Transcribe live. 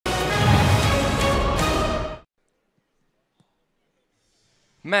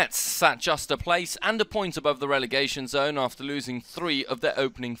Metz sat just a place and a point above the relegation zone after losing 3 of their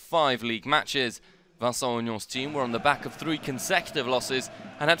opening 5 league matches. Vincent Ognon's team were on the back of 3 consecutive losses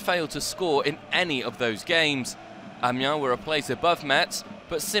and had failed to score in any of those games. Amiens were a place above Metz,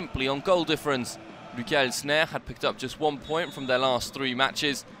 but simply on goal difference. Lucas had picked up just 1 point from their last 3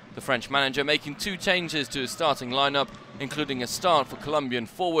 matches, the French manager making 2 changes to his starting lineup, including a start for Colombian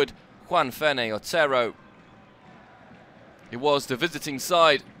forward Juan Fene Otero. It was the visiting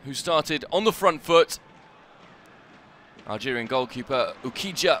side who started on the front foot. Algerian goalkeeper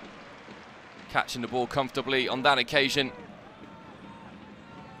OUKIDJA catching the ball comfortably on that occasion.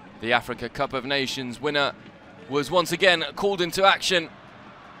 The Africa Cup of Nations winner was once again called into action.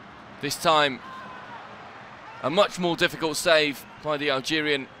 This time a much more difficult save by the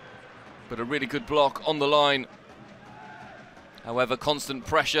Algerian, but a really good block on the line. However, constant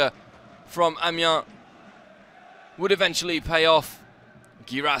pressure from Amiens would eventually pay off.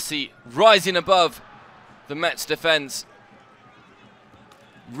 GUIRASSY rising above the Metz defence.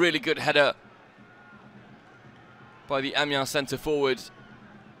 Really good header by the Amiens centre forward.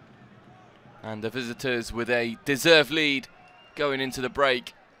 And the visitors with a deserved lead going into the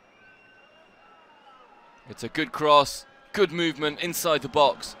break. It's a good cross, good movement inside the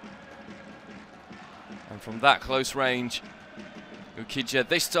box. And from that close range, OUKIDJA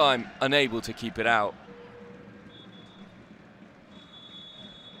this time unable to keep it out.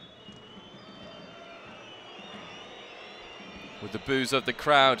 With the boos of the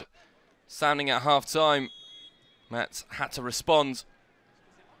crowd sounding at half-time, Metz had to respond.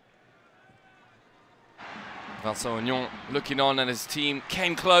 Vincent Ognon looking on and his team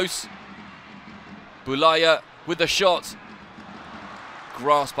came close. BOULAYA with the shot.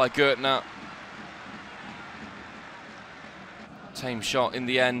 Grasped by GURTNER. Tame shot in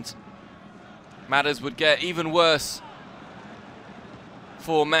the end. Matters would get even worse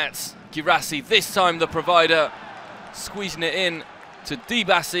for Metz. GUIRASSY this time the provider, squeezing it in to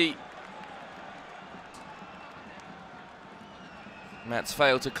DIBASSY. Metz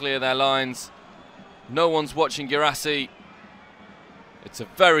failed to clear their lines. No one's watching GUIRASSY. It's a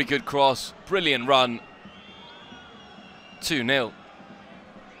very good cross, brilliant run. 2-0.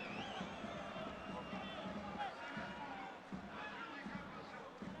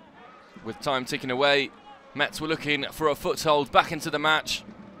 With time ticking away, Metz were looking for a foothold back into the match.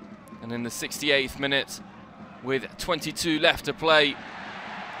 And in the 68th minute, with 22 left to play,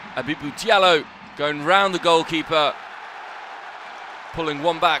 Habib DIALLO going round the goalkeeper, pulling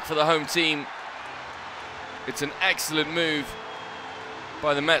one back for the home team. It's an excellent move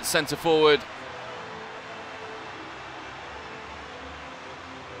by the Metz centre forward.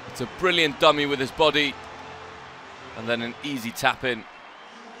 It's a brilliant dummy with his body, and then an easy tap in.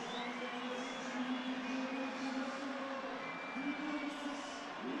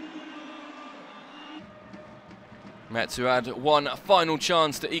 Metz, who had one final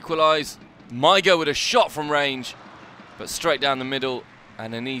chance to equalise. MAIGA with a shot from range, but straight down the middle,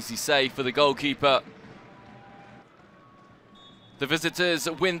 and an easy save for the goalkeeper. The visitors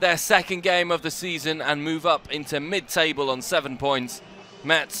win their 2nd game of the season and move up into mid-table on 7 points.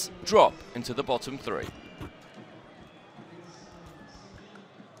 Metz drop into the bottom 3.